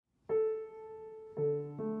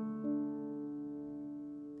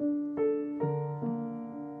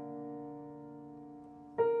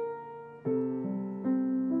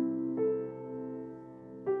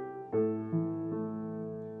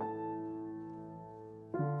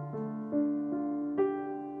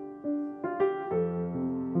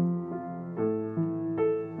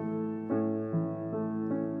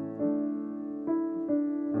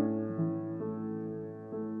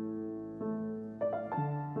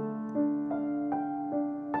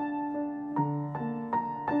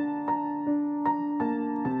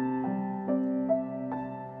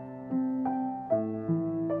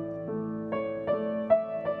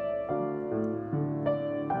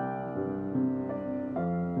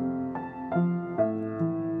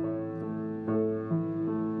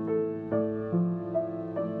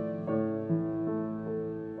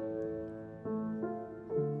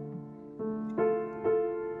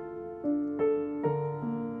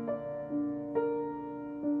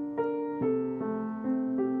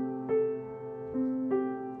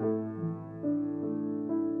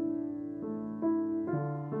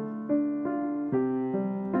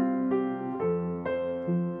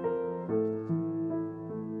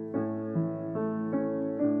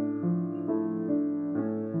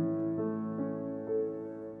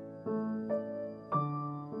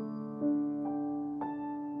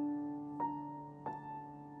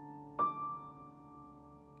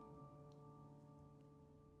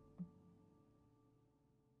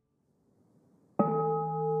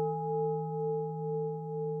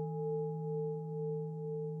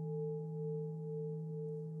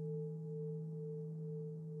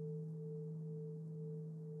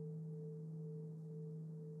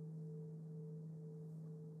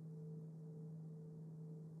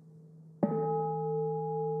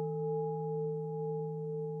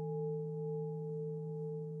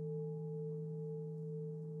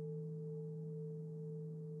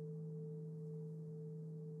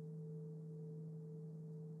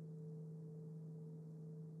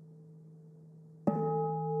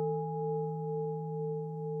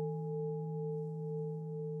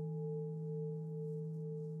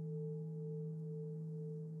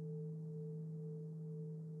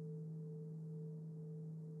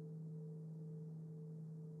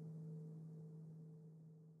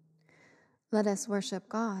Let us worship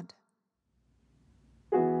God.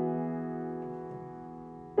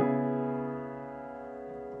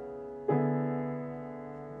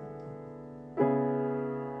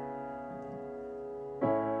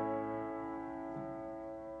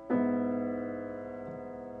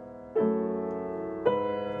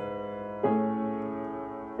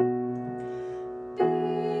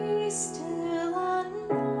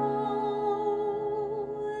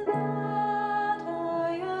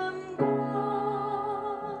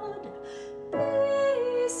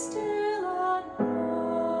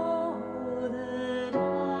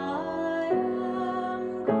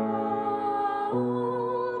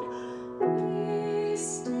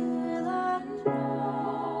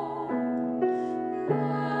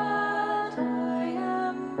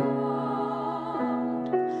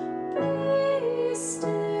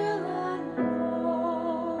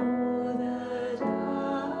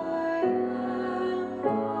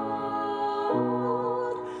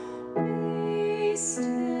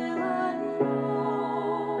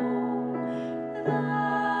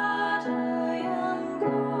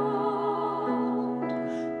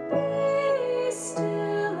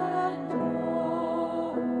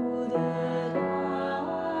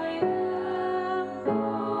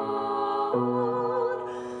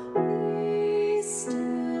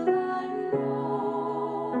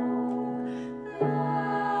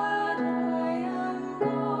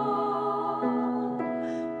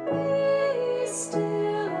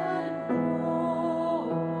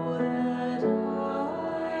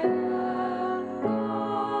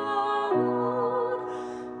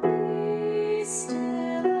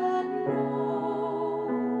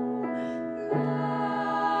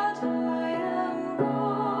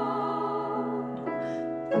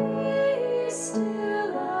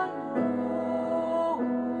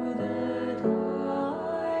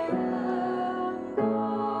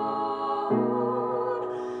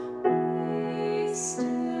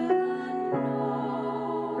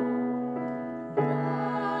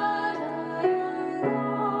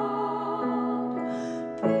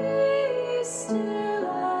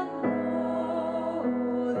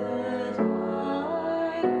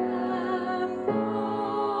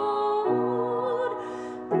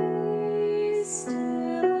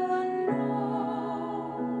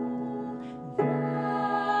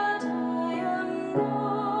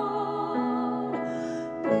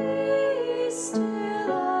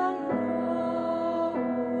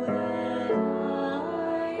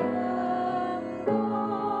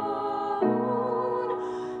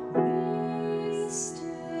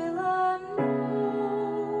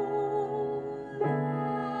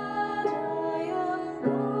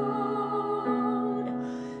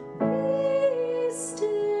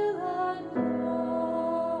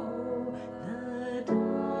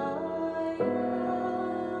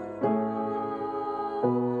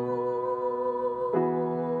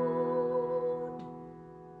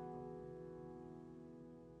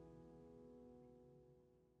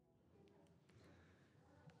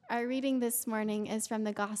 Our reading this morning is from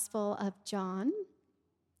the Gospel of John,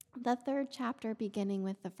 the 3rd chapter, beginning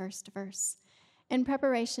with the first verse. In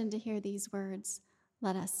preparation to hear these words,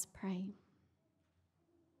 let us pray.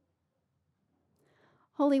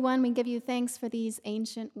 Holy One, we give you thanks for these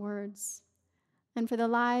ancient words and for the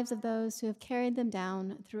lives of those who have carried them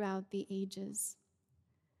down throughout the ages.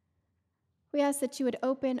 We ask that you would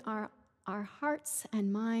open our hearts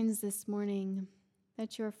and minds this morning,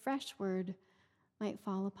 that your fresh word might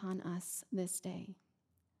fall upon us this day.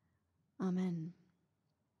 Amen.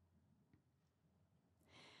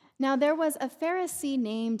 Now there was a Pharisee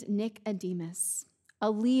named Nicodemus,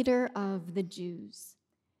 a leader of the Jews.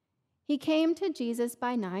 He came to Jesus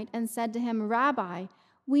by night and said to him, "Rabbi,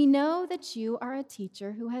 we know that you are a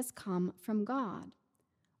teacher who has come from God.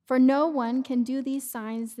 For no one can do these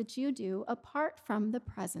signs that you do apart from the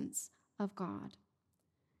presence of God."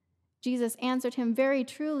 Jesus answered him, "Very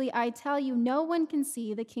truly, I tell you, no one can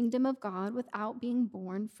see the kingdom of God without being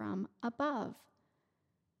born from above."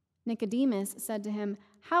 Nicodemus said to him,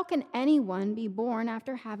 "How can anyone be born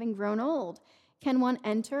after having grown old? Can one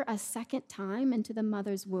enter a second time into the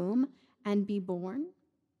mother's womb and be born?"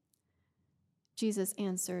 Jesus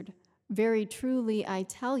answered, "Very truly, I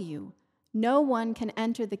tell you, no one can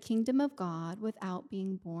enter the kingdom of God without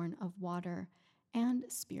being born of water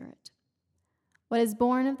and spirit. What is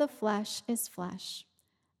born of the flesh is flesh,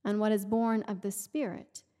 and what is born of the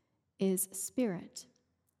Spirit is spirit.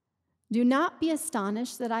 Do not be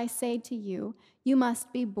astonished that I say to you, you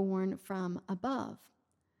must be born from above.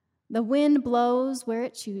 The wind blows where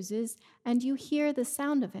it chooses, and you hear the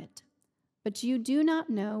sound of it, but you do not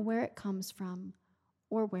know where it comes from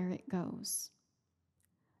or where it goes.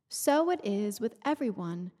 So it is with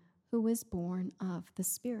everyone who is born of the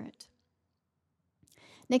Spirit."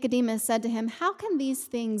 Nicodemus said to him, "How can these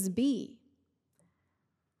things be?"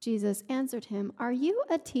 Jesus answered him, "Are you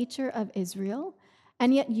a teacher of Israel,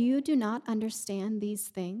 and yet you do not understand these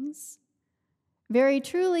things? Very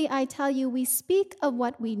truly, I tell you, we speak of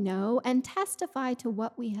what we know and testify to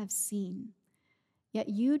what we have seen, yet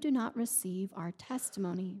you do not receive our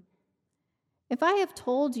testimony. If I have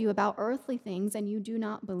told you about earthly things and you do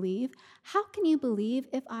not believe, how can you believe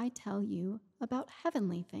if I tell you about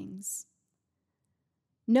heavenly things?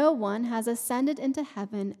 No one has ascended into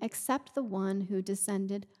heaven except the one who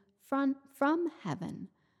descended from heaven,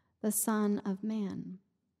 the Son of Man.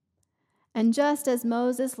 And just as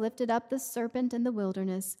Moses lifted up the serpent in the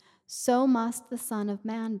wilderness, so must the Son of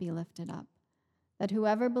Man be lifted up, that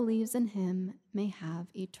whoever believes in him may have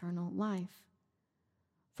eternal life.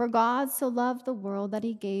 For God so loved the world that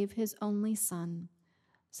he gave his only Son,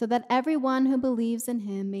 so that everyone who believes in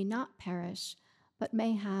him may not perish, but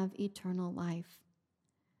may have eternal life.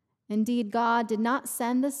 Indeed, God did not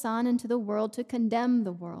send the Son into the world to condemn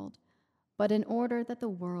the world, but in order that the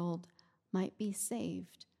world might be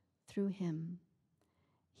saved through him.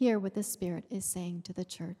 Hear what the Spirit is saying to the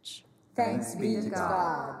church. Thanks be to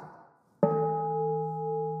God.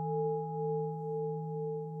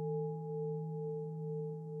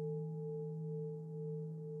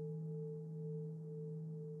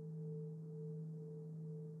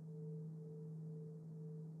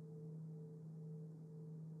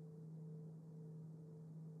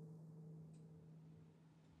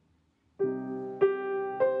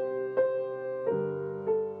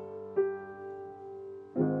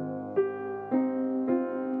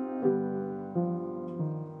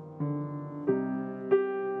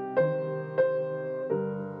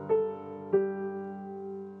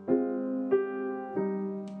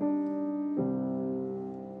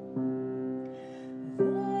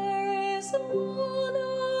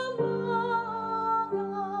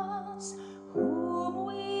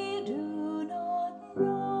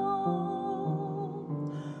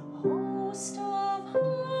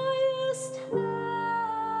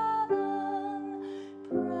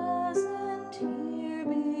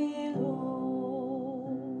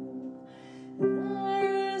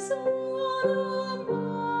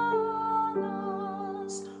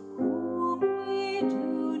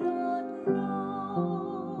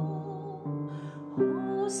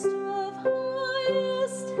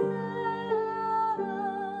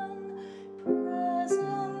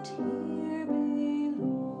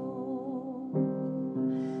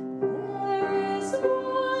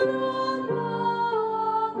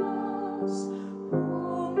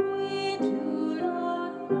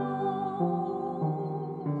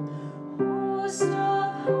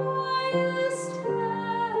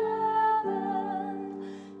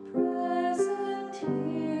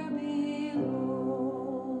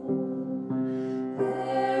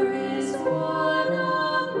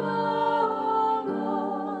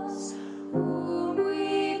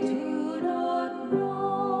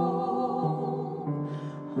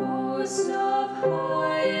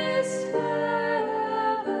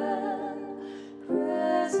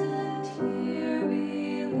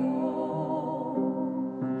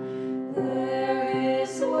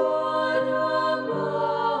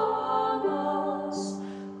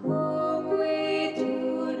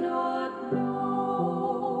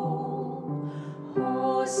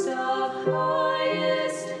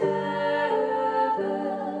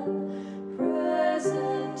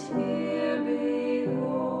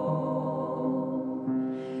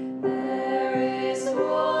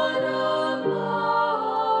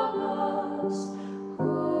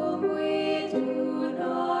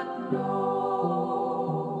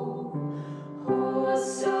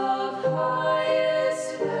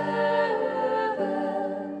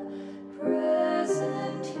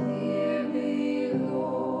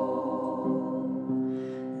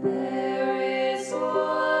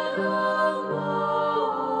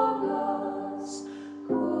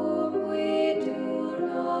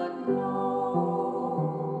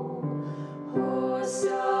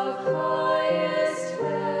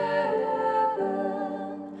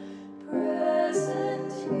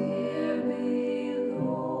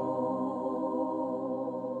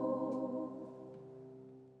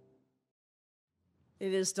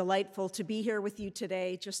 It is delightful to be here with you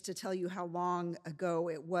today. Just to tell you how long ago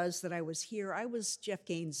it was that I was here, I was Jeff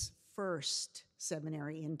Gaines' first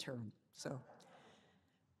seminary intern, so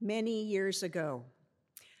many years ago.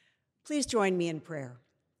 Please join me in prayer.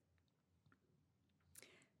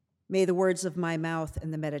 May the words of my mouth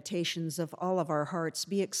and the meditations of all of our hearts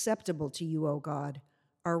be acceptable to you, O God,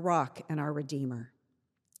 our rock and our Redeemer.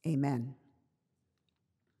 Amen.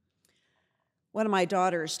 One of my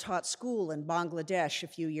daughters taught school in Bangladesh a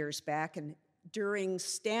few years back, and during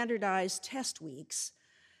standardized test weeks,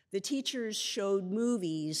 the teachers showed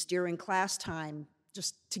movies during class time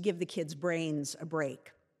just to give the kids' brains a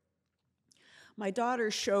break. My daughter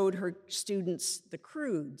showed her students The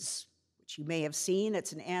Croods, which you may have seen.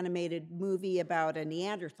 It's an animated movie about a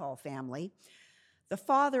Neanderthal family. The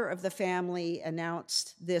father of the family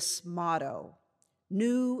announced this motto: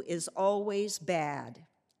 "New is always bad.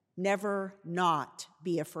 Never not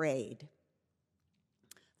be afraid."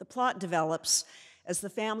 The plot develops as the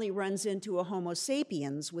family runs into a Homo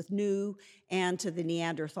sapiens with new and, to the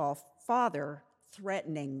Neanderthal father,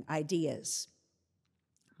 threatening ideas.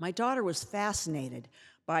 My daughter was fascinated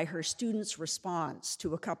by her students' response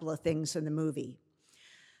to a couple of things in the movie.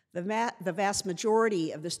 The vast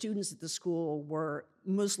majority of the students at the school were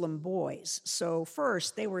Muslim boys, so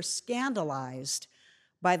first they were scandalized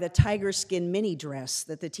by the tiger skin mini dress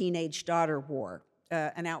that the teenage daughter wore,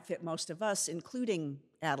 an outfit most of us, including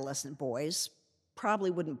adolescent boys,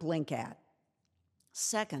 probably wouldn't blink at.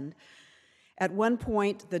 Second, at one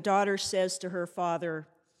point, the daughter says to her father,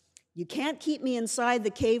 "You can't keep me inside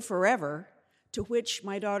the cave forever," to which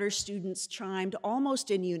my daughter's students chimed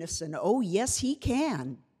almost in unison, "Oh, yes, he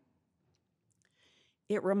can."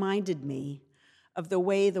 It reminded me of the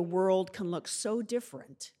way the world can look so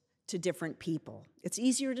different to different people. It's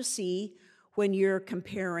easier to see when you're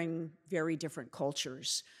comparing very different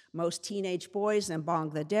cultures. Most teenage boys in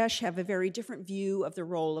Bangladesh have a very different view of the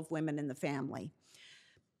role of women in the family.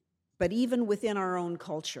 But even within our own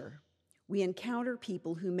culture, we encounter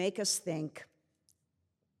people who make us think,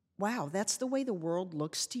 wow, that's the way the world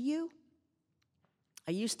looks to you?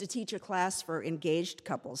 I used to teach a class for engaged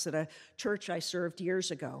couples at a church I served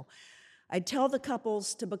years ago. I'd tell the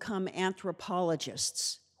couples to become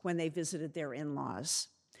anthropologists when they visited their in-laws.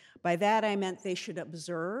 By that, I meant they should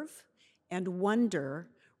observe and wonder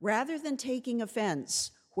rather than taking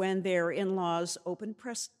offense when their in-laws opened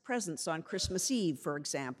presents on Christmas Eve, for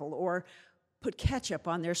example, or put ketchup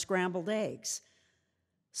on their scrambled eggs.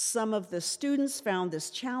 Some of the students found this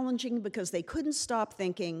challenging because they couldn't stop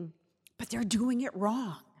thinking, but they're doing it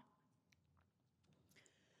wrong.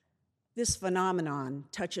 This phenomenon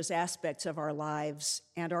touches aspects of our lives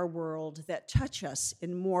and our world that touch us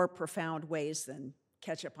in more profound ways than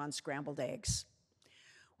ketchup on scrambled eggs.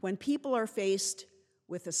 When people are faced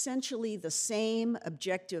with essentially the same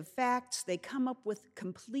objective facts, they come up with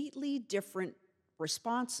completely different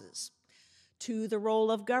responses to the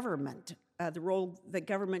role of government, the role that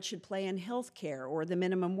government should play in healthcare or the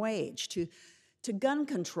minimum wage, to gun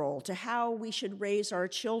control, to how we should raise our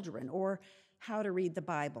children, or how to read the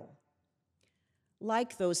Bible.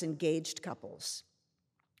 Like those engaged couples,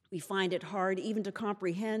 we find it hard even to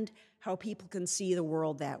comprehend how people can see the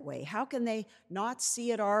world that way. How can they not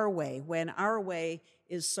see it our way when our way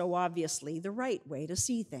is so obviously the right way to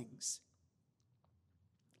see things?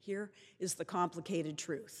 Here is the complicated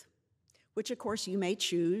truth, which of course you may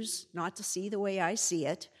choose not to see the way I see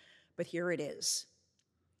it, but here it is.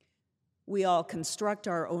 We all construct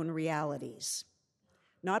our own realities.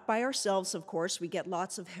 Not by ourselves, of course. We get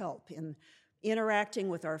lots of help in interacting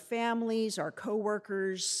with our families, our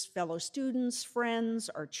coworkers, fellow students, friends,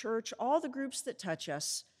 our church, all the groups that touch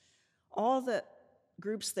us, all the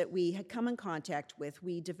groups that we come in contact with.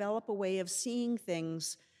 We develop a way of seeing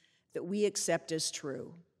things that we accept as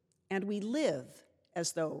true, and we live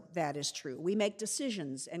as though that is true. We make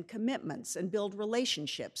decisions and commitments and build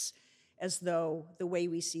relationships as though the way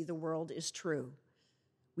we see the world is true.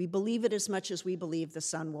 We believe it as much as we believe the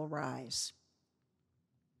sun will rise.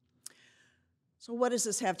 So what does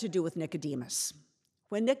this have to do with Nicodemus?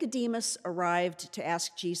 When Nicodemus arrived to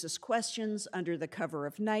ask Jesus questions under the cover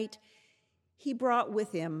of night, he brought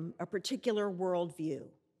with him a particular worldview,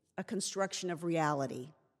 a construction of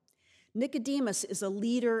reality. Nicodemus is a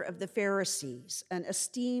leader of the Pharisees, an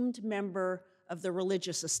esteemed member of the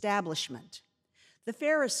religious establishment. The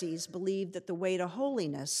Pharisees believed that the way to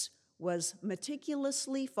holiness was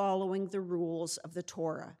meticulously following the rules of the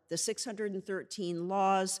Torah, the 613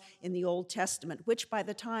 laws in the Old Testament, which by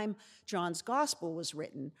the time John's Gospel was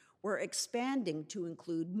written, were expanding to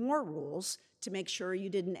include more rules to make sure you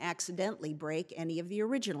didn't accidentally break any of the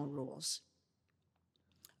original rules.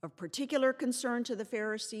 Of particular concern to the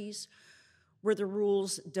Pharisees were the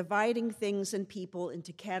rules dividing things and people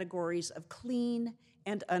into categories of clean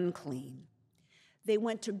and unclean. They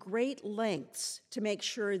went to great lengths to make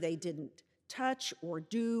sure they didn't touch or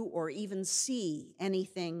do or even see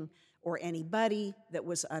anything or anybody that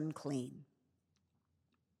was unclean.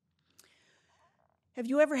 Have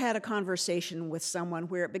you ever had a conversation with someone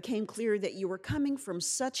where it became clear that you were coming from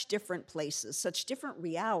such different places, such different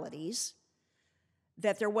realities,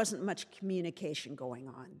 that there wasn't much communication going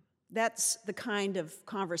on? That's the kind of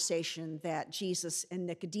conversation that Jesus and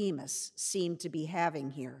Nicodemus seem to be having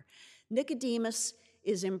here. Nicodemus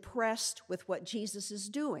is impressed with what Jesus is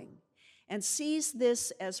doing and sees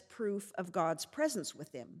this as proof of God's presence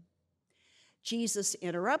with him. Jesus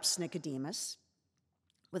interrupts Nicodemus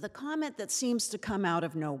with a comment that seems to come out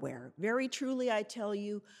of nowhere. Very truly, I tell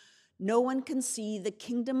you, no one can see the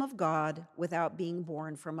kingdom of God without being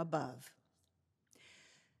born from above.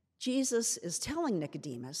 Jesus is telling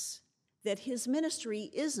Nicodemus that his ministry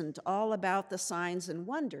isn't all about the signs and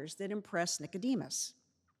wonders that impress Nicodemus.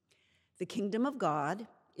 The kingdom of God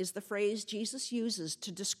is the phrase Jesus uses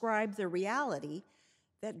to describe the reality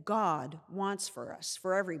that God wants for us,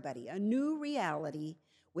 for everybody, a new reality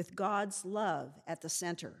with God's love at the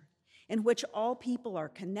center, in which all people are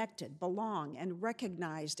connected, belong, and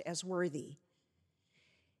recognized as worthy.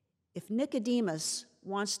 If Nicodemus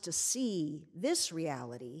wants to see this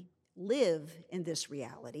reality, live in this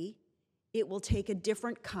reality, it will take a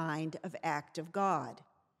different kind of act of God.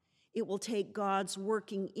 It will take God's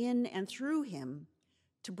working in and through him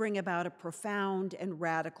to bring about a profound and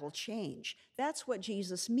radical change. That's what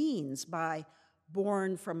Jesus means by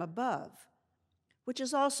born from above, which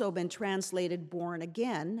has also been translated born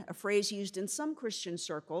again, a phrase used in some Christian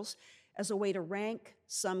circles as a way to rank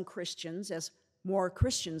some Christians as more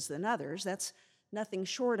Christians than others. That's nothing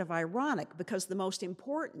short of ironic, because the most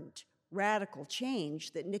important radical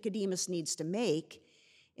change that Nicodemus needs to make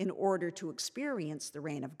in order to experience the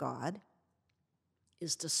reign of God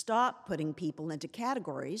is to stop putting people into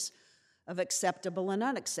categories of acceptable and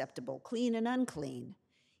unacceptable, clean and unclean,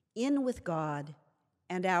 in with God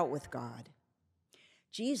and out with God.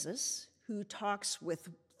 Jesus, who talks with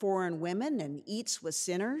foreign women and eats with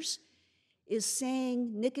sinners, is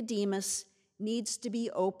saying Nicodemus needs to be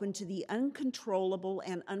open to the uncontrollable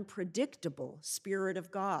and unpredictable Spirit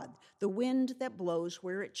of God, the wind that blows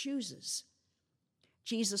where it chooses.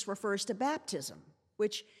 Jesus refers to baptism,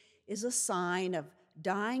 which is a sign of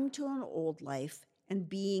dying to an old life and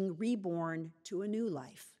being reborn to a new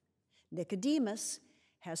life. Nicodemus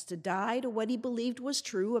has to die to what he believed was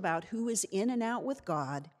true about who is in and out with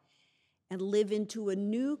God and live into a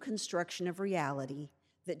new construction of reality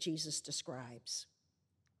that Jesus describes.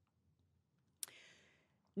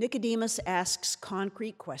 Nicodemus asks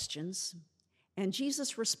concrete questions, and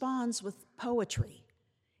Jesus responds with poetry.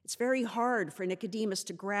 It's very hard for Nicodemus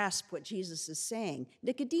to grasp what Jesus is saying.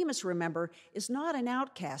 Nicodemus, remember, is not an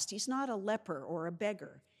outcast. He's not a leper or a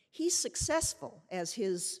beggar. He's successful as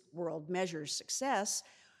his world measures success,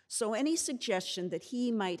 so any suggestion that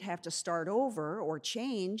he might have to start over or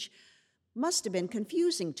change must have been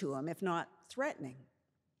confusing to him, if not threatening.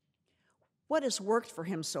 What has worked for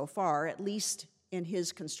him so far, at least in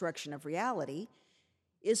his construction of reality,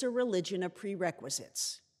 is a religion of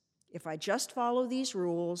prerequisites. If I just follow these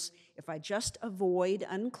rules, if I just avoid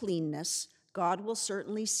uncleanness, God will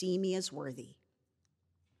certainly see me as worthy.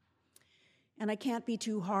 And I can't be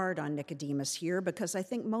too hard on Nicodemus here, because I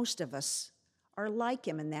think most of us are like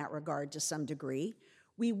him in that regard to some degree.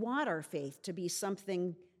 We want our faith to be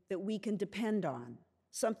something that we can depend on,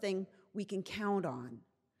 something we can count on.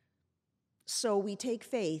 So we take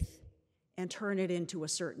faith and turn it into a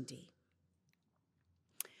certainty.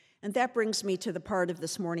 And that brings me to the part of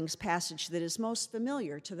this morning's passage that is most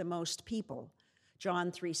familiar to the most people,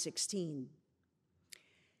 John 3:16.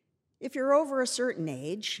 If you're over a certain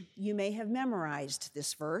age, you may have memorized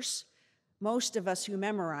this verse. Most of us who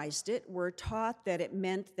memorized it were taught that it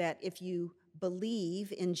meant that if you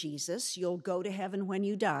believe in Jesus, you'll go to heaven when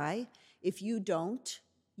you die. If you don't,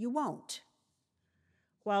 you won't.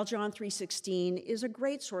 While John 3:16 is a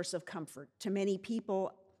great source of comfort to many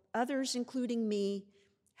people, others, including me,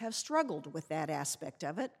 have struggled with that aspect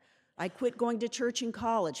of it. I quit going to church in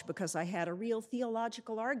college because I had a real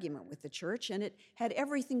theological argument with the church, and it had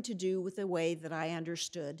everything to do with the way that I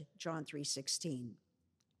understood John 3:16,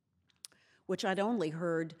 which I'd only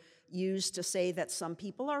heard used to say that some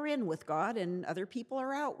people are in with God and other people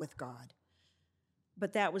are out with God.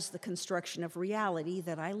 But that was the construction of reality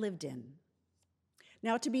that I lived in.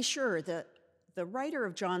 Now, to be sure, the writer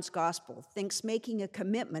of John's gospel thinks making a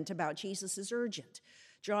commitment about Jesus is urgent.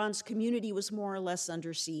 John's community was more or less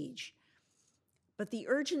under siege. But the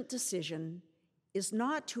urgent decision is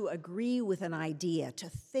not to agree with an idea, to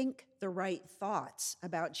think the right thoughts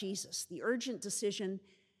about Jesus. The urgent decision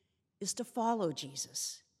is to follow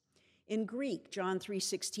Jesus. In Greek, John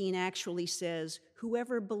 3:16 actually says,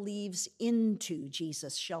 "Whoever believes into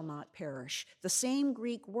Jesus shall not perish." The same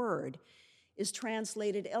Greek word is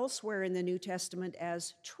translated elsewhere in the New Testament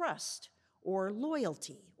as trust or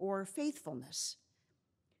loyalty or faithfulness.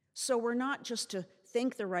 So we're not just to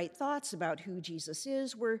think the right thoughts about who Jesus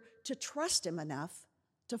is, we're to trust him enough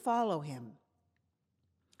to follow him.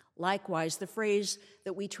 Likewise, the phrase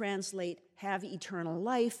that we translate have eternal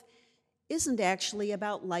life isn't actually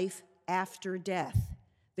about life after death.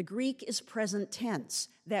 The Greek is present tense,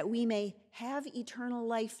 that we may have eternal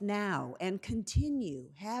life now and continue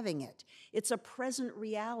having it. It's a present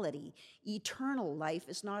reality. Eternal life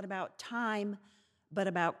is not about time, but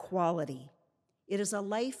about quality. It is a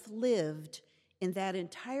life lived in that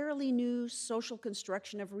entirely new social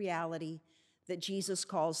construction of reality that Jesus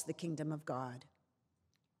calls the kingdom of God.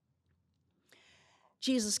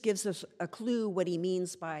 Jesus gives us a clue what he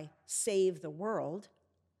means by save the world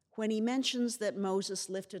when he mentions that Moses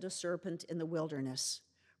lifted a serpent in the wilderness.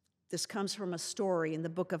 This comes from a story in the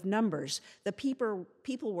book of Numbers. The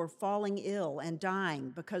people were falling ill and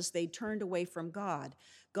dying because they turned away from God.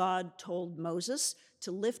 God told Moses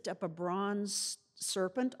to lift up a bronze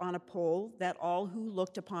serpent on a pole that all who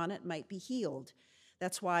looked upon it might be healed.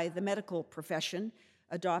 That's why the medical profession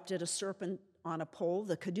adopted a serpent on a pole,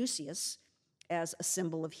 the caduceus, as a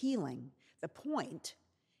symbol of healing. The point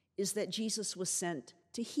is that Jesus was sent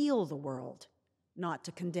to heal the world, not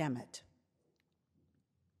to condemn it.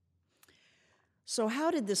 So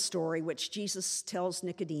how did this story, in which Jesus tells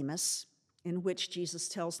Nicodemus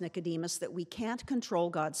that we can't control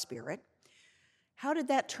God's Spirit, how did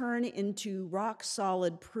that turn into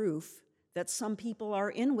rock-solid proof that some people are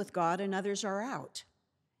in with God and others are out?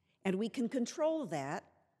 And we can control that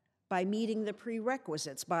by meeting the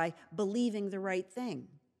prerequisites, by believing the right thing.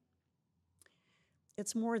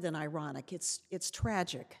 It's more than ironic, it's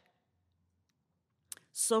tragic.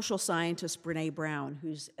 Social scientist Brene Brown,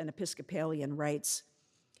 who's an Episcopalian, writes,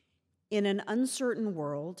 "In an uncertain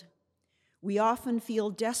world, we often feel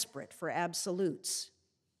desperate for absolutes.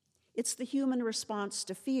 It's the human response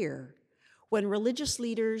to fear. When religious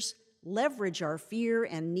leaders leverage our fear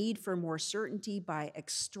and need for more certainty by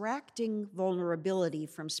extracting vulnerability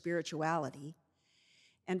from spirituality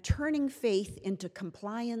and turning faith into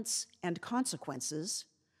compliance and consequences,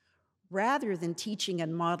 rather than teaching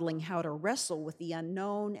and modeling how to wrestle with the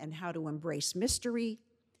unknown and how to embrace mystery,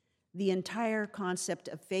 the entire concept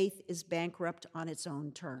of faith is bankrupt on its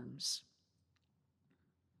own terms."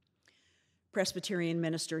 Presbyterian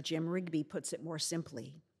minister Jim Rigby puts it more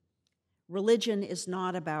simply. Religion is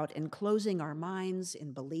not about enclosing our minds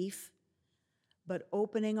in belief, but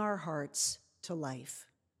opening our hearts to life.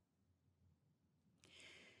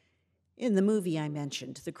 In the movie I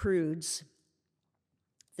mentioned, The Croods,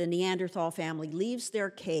 the Neanderthal family leaves their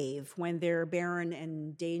cave when their barren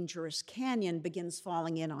and dangerous canyon begins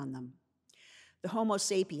falling in on them. The Homo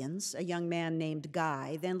sapiens, a young man named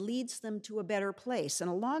Guy, then leads them to a better place, and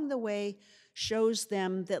along the way shows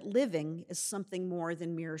them that living is something more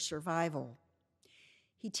than mere survival.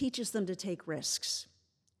 He teaches them to take risks.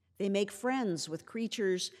 They make friends with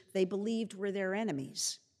creatures they believed were their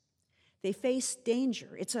enemies. They face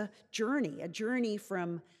danger. It's a journey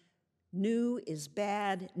from new is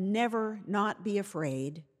bad, never not be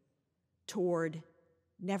afraid, toward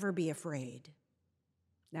never be afraid.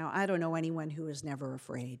 Now, I don't know anyone who is never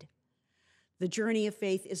afraid. The journey of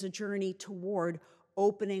faith is a journey toward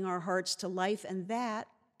opening our hearts to life, and that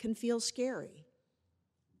can feel scary.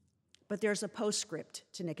 But there's a postscript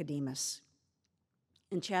to Nicodemus.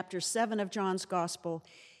 In chapter 7 of John's Gospel,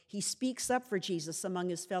 he speaks up for Jesus among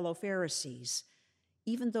his fellow Pharisees,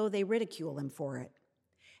 even though they ridicule him for it.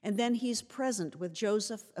 And then he's present with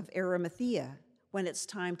Joseph of Arimathea when it's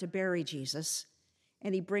time to bury Jesus,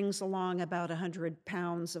 and he brings along about 100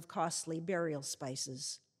 pounds of costly burial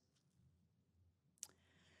spices.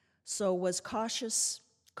 So was cautious,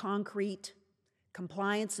 concrete,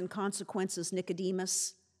 compliance and consequences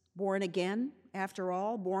Nicodemus born again, after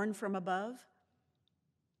all, born from above?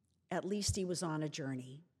 At least he was on a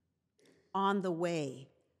journey, on the way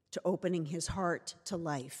to opening his heart to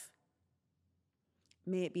life.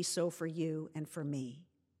 May it be so for you and for me.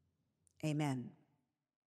 Amen.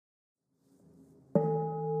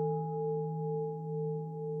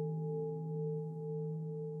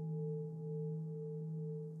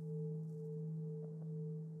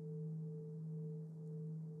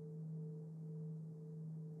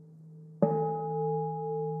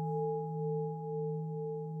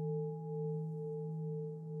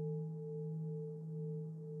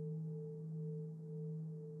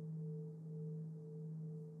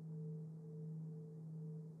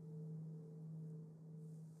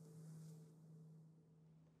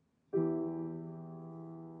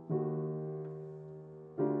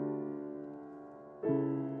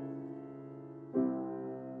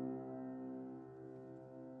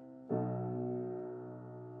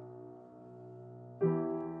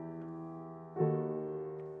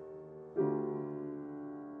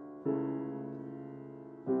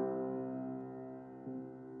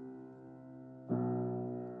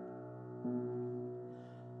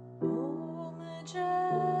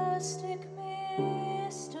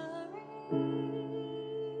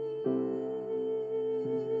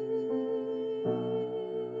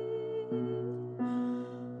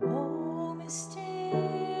 O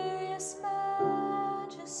mysterious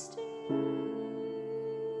majesty,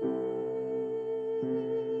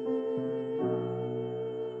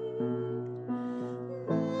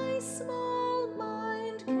 my small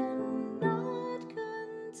mind cannot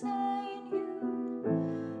contain you.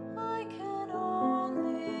 I can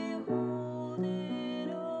only hold it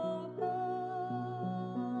open.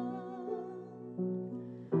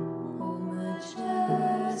 O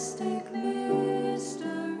majestic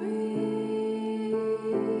mystery,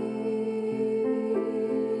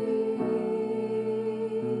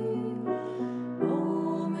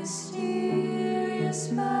 O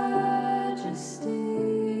mysterious majesty,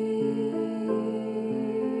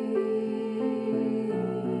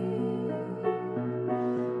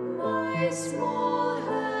 my small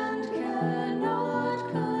hand cannot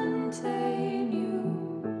contain you.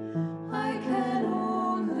 I can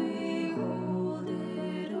only hold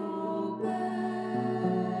it open.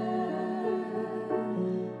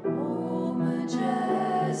 O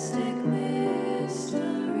majestic mystery,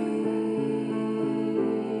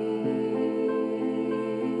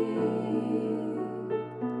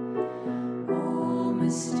 O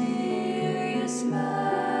mysterious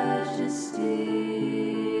majesty,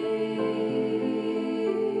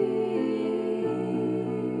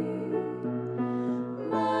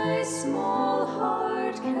 my small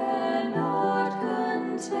heart cannot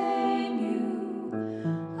contain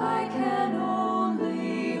you. I can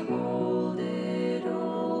only hold it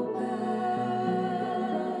open.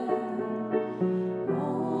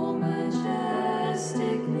 O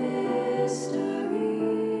majestic mystery,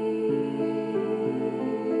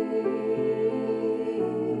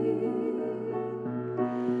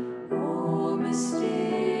 O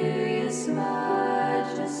mysterious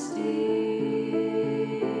majesty,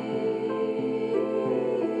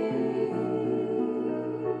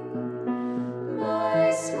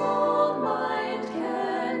 my small mind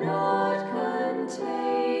cannot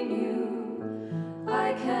contain you.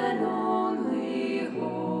 I can only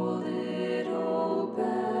hold it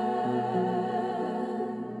open.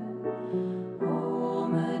 O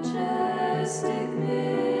majestic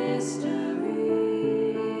mystery,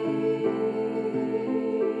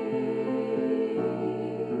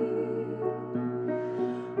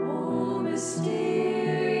 O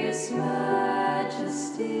mysterious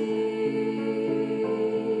majesty,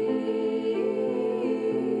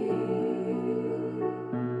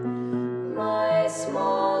 my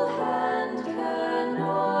small hand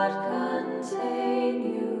cannot contain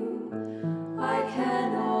you. I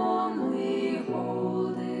can only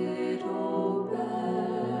hold it open.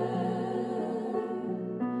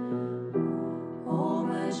 O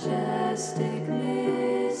majestic mystery,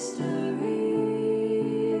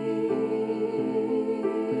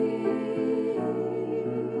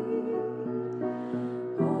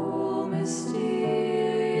 O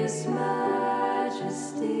mysterious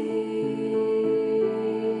majesty,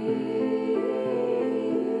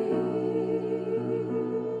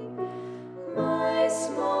 my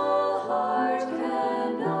small heart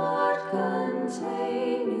cannot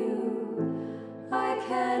contain you. I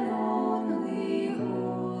can only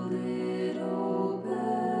hold it open.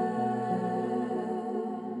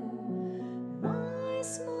 My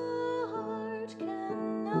small heart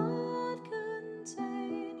cannot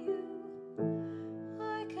contain you.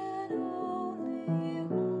 I can only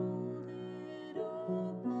hold it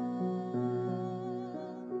open.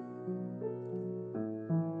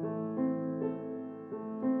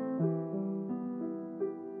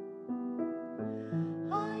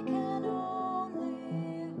 I can only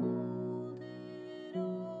hold it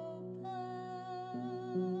open.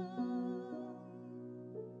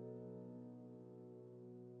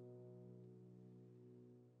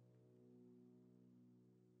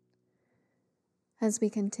 As we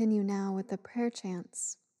continue now with the prayer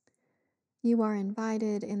chants, you are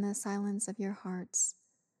invited in the silence of your hearts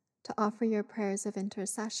to offer your prayers of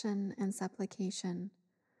intercession and supplication,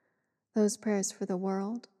 those prayers for the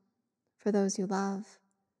world, for those you love,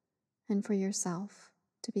 and for yourself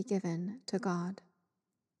to be given to God.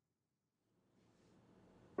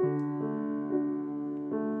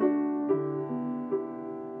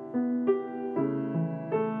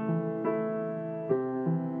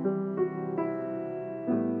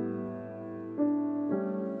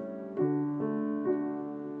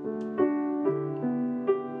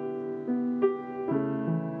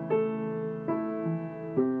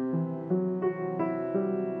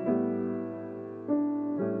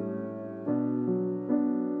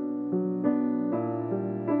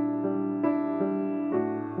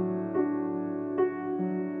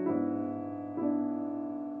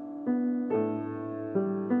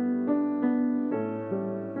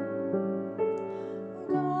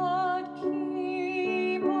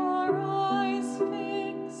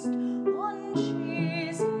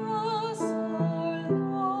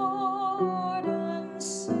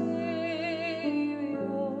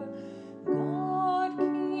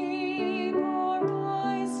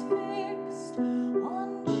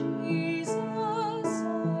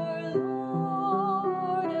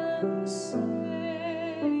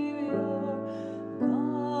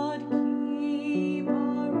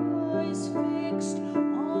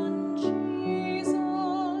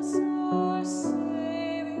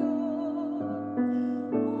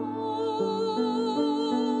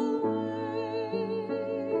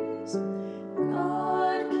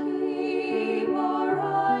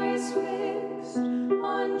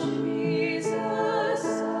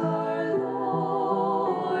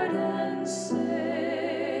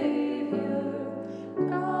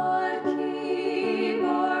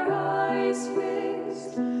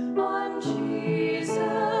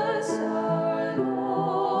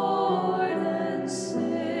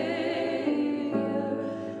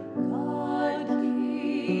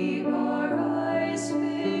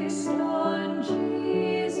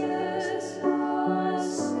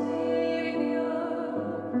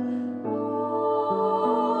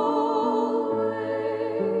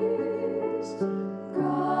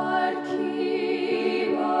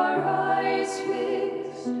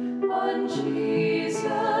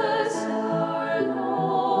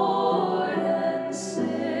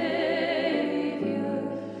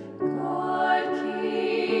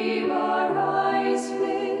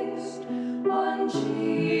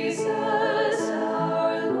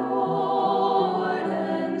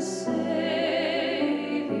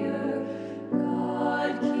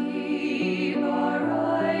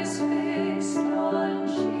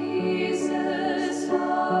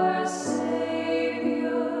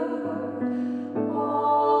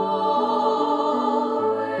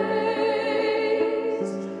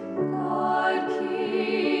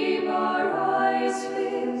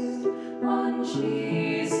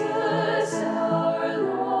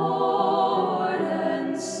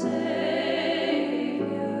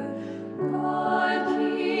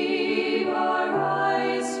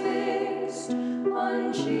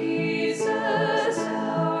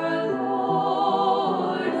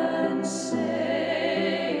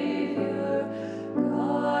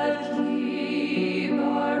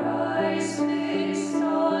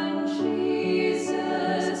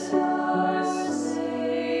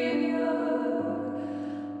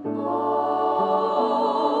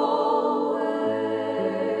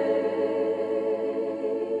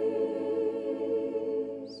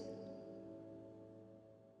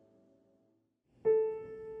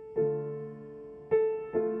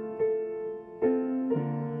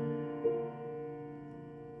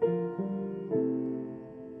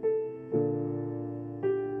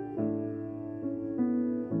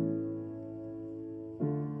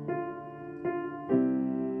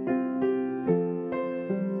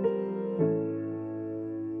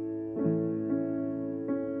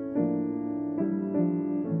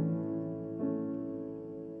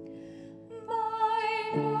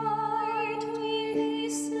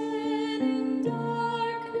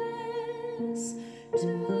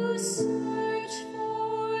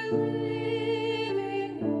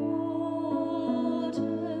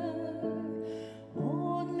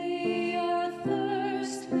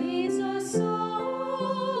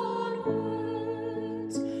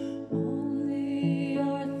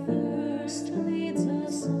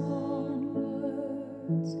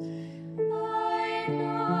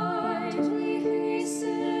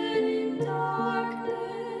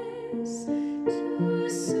 to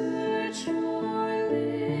search for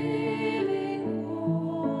living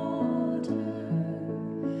water.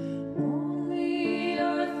 Only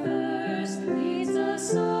our thirst leads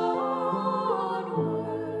us onwards.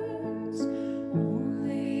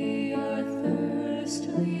 Only our thirst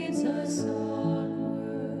leads us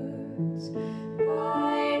onwards.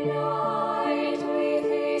 By night we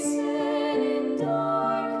hasten in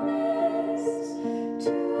darkness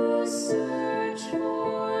to search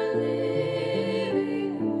for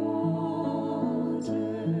living water.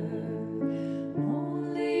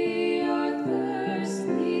 Only our thirst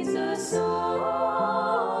leads us onwards.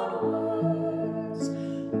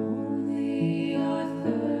 Only our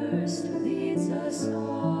thirst leads us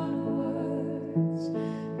onwards.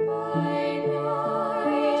 By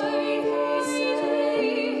night we hasten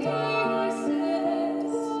in darkness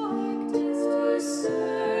to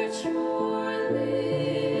search for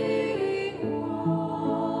living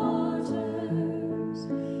waters.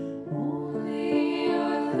 Only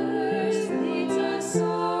our thirst leads us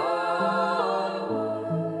onwards.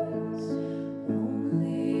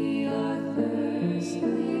 Only our thirst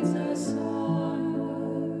leads us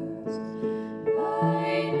onwards.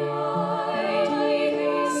 By night we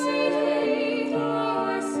hasten in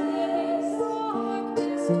darkness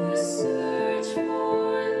to search for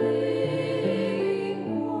living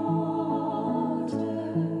water.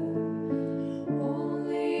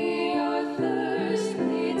 Only our thirst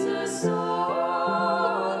leads us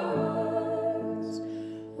onwards.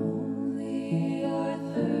 Only our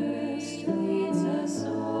thirst leads us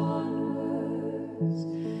onwards.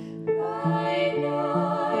 By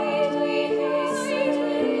night we hasten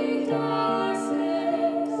in darkness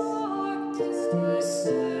to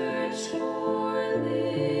search for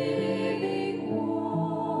living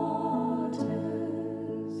waters.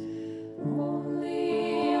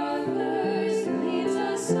 Only our thirst leads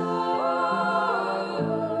us onwards.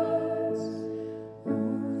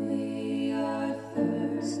 Only our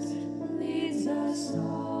thirst leads us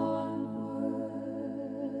onwards.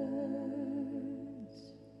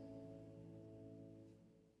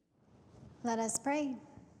 Let us pray.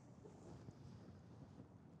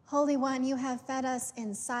 Holy One, you have fed us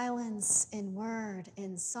in silence, in word,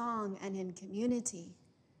 in song, and in community.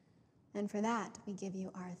 And for that, we give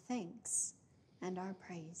you our thanks and our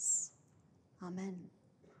praise. Amen.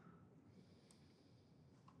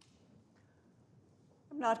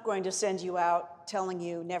 I'm not going to send you out telling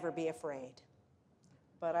you never be afraid,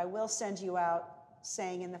 but I will send you out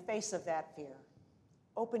saying in the face of that fear,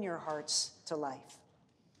 open your hearts to life.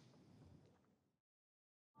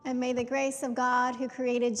 And may the grace of God who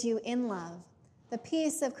created you in love, the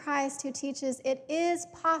peace of Christ who teaches it is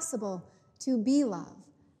possible to be love,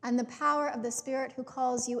 and the power of the Spirit who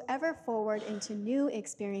calls you ever forward into new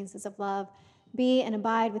experiences of love be and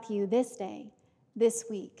abide with you this day, this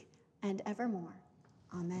week, and evermore.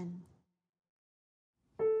 Amen.